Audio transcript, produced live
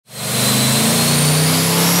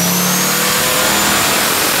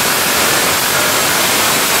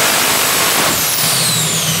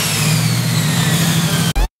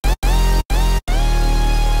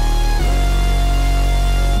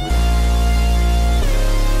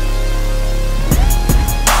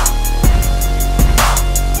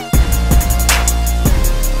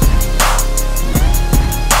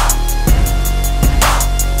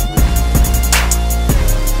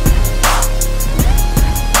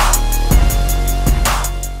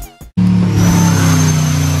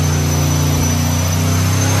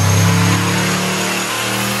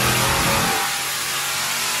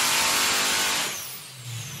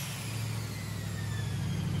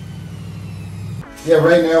Yeah,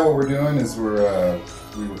 right now what we're doing is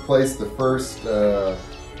we replaced the first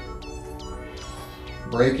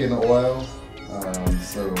break-in oil.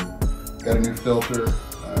 So got a new filter.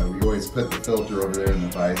 We always put the filter over there in the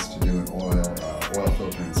vise to do an oil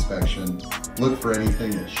filter inspection. Look for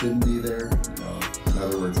anything that shouldn't be there. In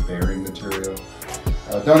other words, bearing material.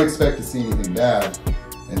 Don't expect to see anything bad.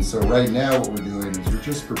 And so right now what we're doing is we're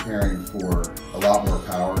just preparing for a lot more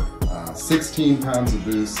power. 16 pounds of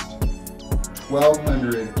boost,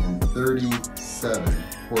 1,237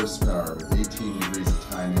 horsepower with 18 degrees of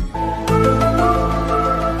timing.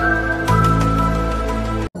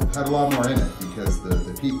 Had a lot more in it because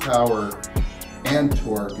the peak power and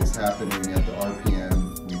torque is happening at the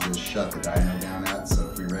RPM we just shut the dyno down at. So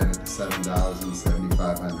if we ran it to 7,000,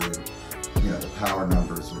 7,500, the power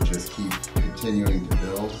numbers would just keep continuing to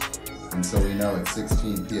build. And so we know at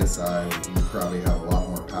 16 PSI, we probably have a lot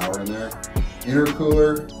more power in there.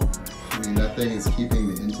 Intercooler, that thing is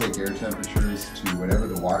keeping the intake air temperatures to whatever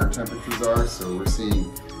the water temperatures are. So we're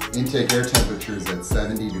seeing intake air temperatures at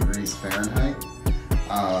 70 degrees Fahrenheit.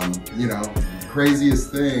 The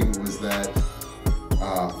craziest thing was that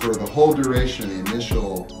for the whole duration, the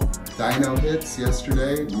initial dyno hits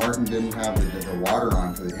yesterday, Martin didn't have the water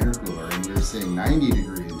on for the intercooler, and we were seeing 90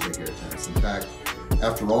 degree intake air temps. In fact,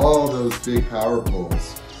 after all those big power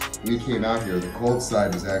pulls, we came out here, the cold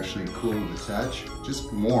side was actually cool to the touch,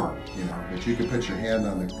 just warm, but you could put your hand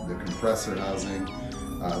on the compressor housing.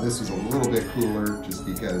 This was a little bit cooler just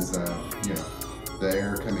because, the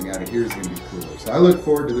air coming out of here is going to be cooler. So I look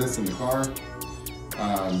forward to this in the car.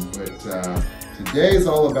 Today is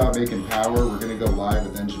all about making power. We're going to go live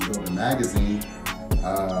with Engine Builder Magazine.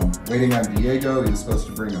 Waiting on Diego. He was supposed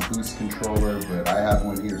to bring a boost controller, but I have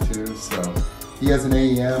one here too. So he has an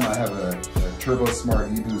AEM. I have a Turbo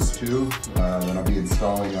Smart eBoost 2 that I'll be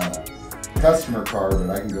installing on a customer car,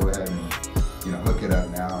 but I can go ahead and hook it up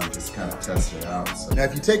now and just kind of test it out. So now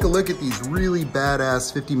if you take a look at these really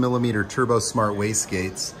badass 50mm Turbo Smart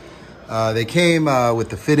wastegates, they came with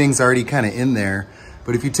the fittings already kind of in there.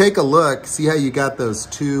 But if you take a look, see how you got those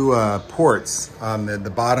two ports on the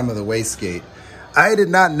bottom of the wastegate. I did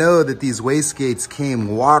not know that these wastegates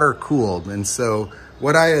came water cooled. And so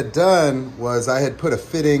what I had done was I had put a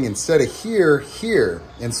fitting instead of here.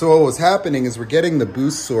 And so what was happening is we're getting the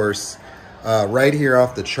boost source right here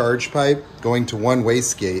off the charge pipe going to one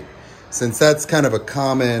wastegate. Since that's kind of a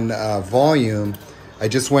common volume, I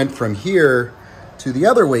just went from here to the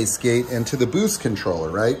other wastegate and to the boost controller,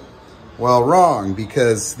 right? Well, wrong,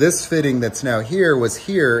 because this fitting that's now here was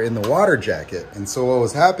here in the water jacket. And so what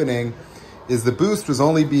was happening is the boost was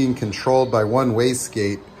only being controlled by one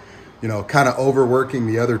wastegate, kind of overworking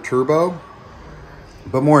the other turbo.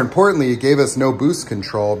 But more importantly, it gave us no boost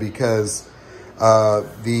control because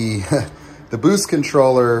the boost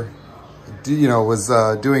controller, was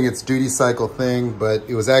doing its duty cycle thing, but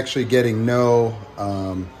it was actually getting no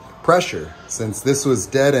pressure. Since this was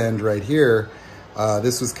dead end right here,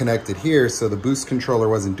 this was connected here, so the boost controller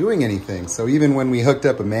wasn't doing anything. So even when we hooked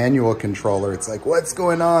up a manual controller, it's like, what's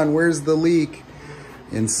going on? Where's the leak?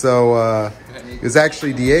 And so it was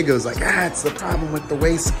actually Diego's like, it's the problem with the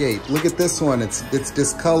wastegate. Look at this one, it's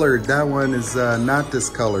discolored. That one is not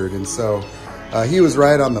discolored. And so he was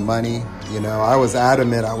right on the money. I was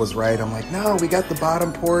adamant I was right. I'm like, no, we got the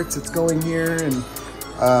bottom ports, it's going here. And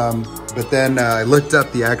but then I looked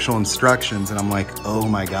up the actual instructions and I'm like, oh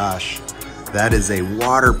my gosh, that is a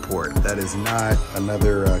water port. That is not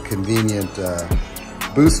another convenient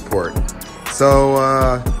boost port. So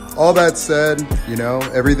all that said,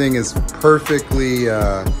 everything is perfectly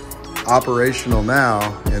operational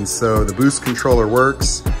now. And so the boost controller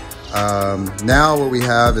works. Now what we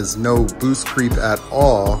have is no boost creep at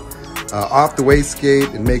all. Off the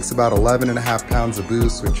wastegate, it makes about 11.5 pounds of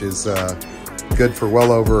boost, which is good for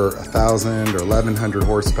well over 1,000 or 1,100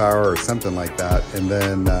 horsepower or something like that. And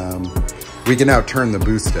then we can now turn the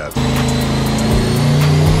boost up.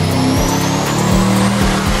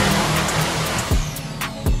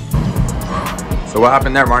 So what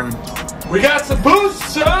happened there, Martin? We got some boost,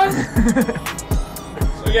 son!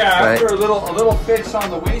 So yeah, after a little fix on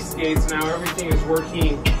the wastegates, now everything is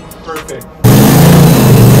working perfect.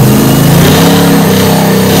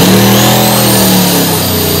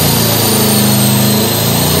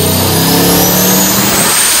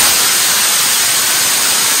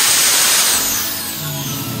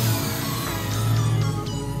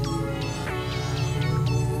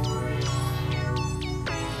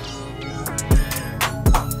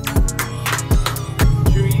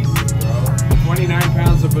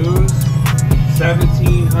 Of boost,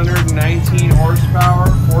 1,719 horsepower,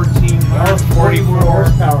 1,400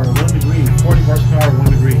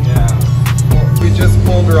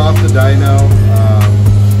 dyno.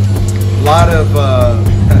 A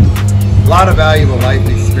lot of valuable life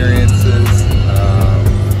experiences.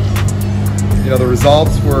 You know, the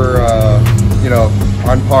results were, you know,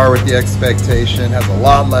 on par with the expectation. Has a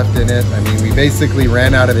lot left in it. I mean, we basically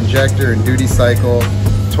ran out of injector and duty cycle.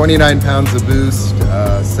 29 pounds of boost,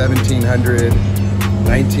 1700,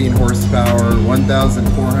 19 horsepower,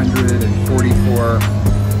 1,444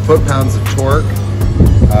 foot-pounds of torque.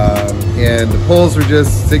 And the pulls were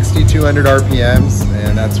just 6,200 RPMs,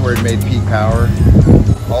 and that's where it made peak power.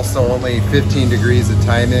 Also only 15 degrees of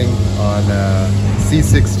timing on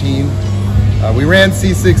C16. We ran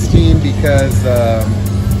C16 because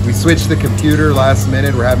we switched the computer last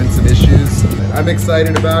minute. We're having some issues. I'm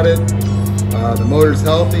excited about it. The motor's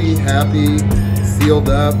healthy, happy, sealed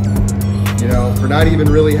up. You know, for not even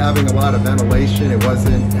really having a lot of ventilation, it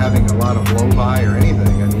wasn't having a lot of blow-by or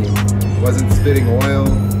anything. I mean, it wasn't spitting oil.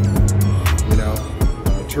 You know,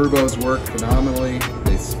 the turbos work phenomenally.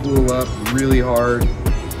 They spool up really hard.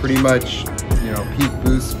 Pretty much, you know, peak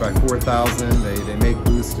boost by 4,000. They make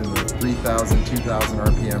boost in the 3,000, 2,000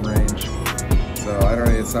 RPM range. So I don't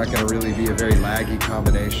know, it's not going to really be a very laggy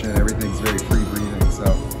combination. Everything's very free breathing.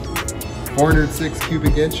 So 406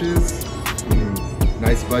 cubic inches,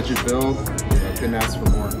 nice budget build. You know, couldn't ask for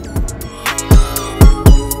more.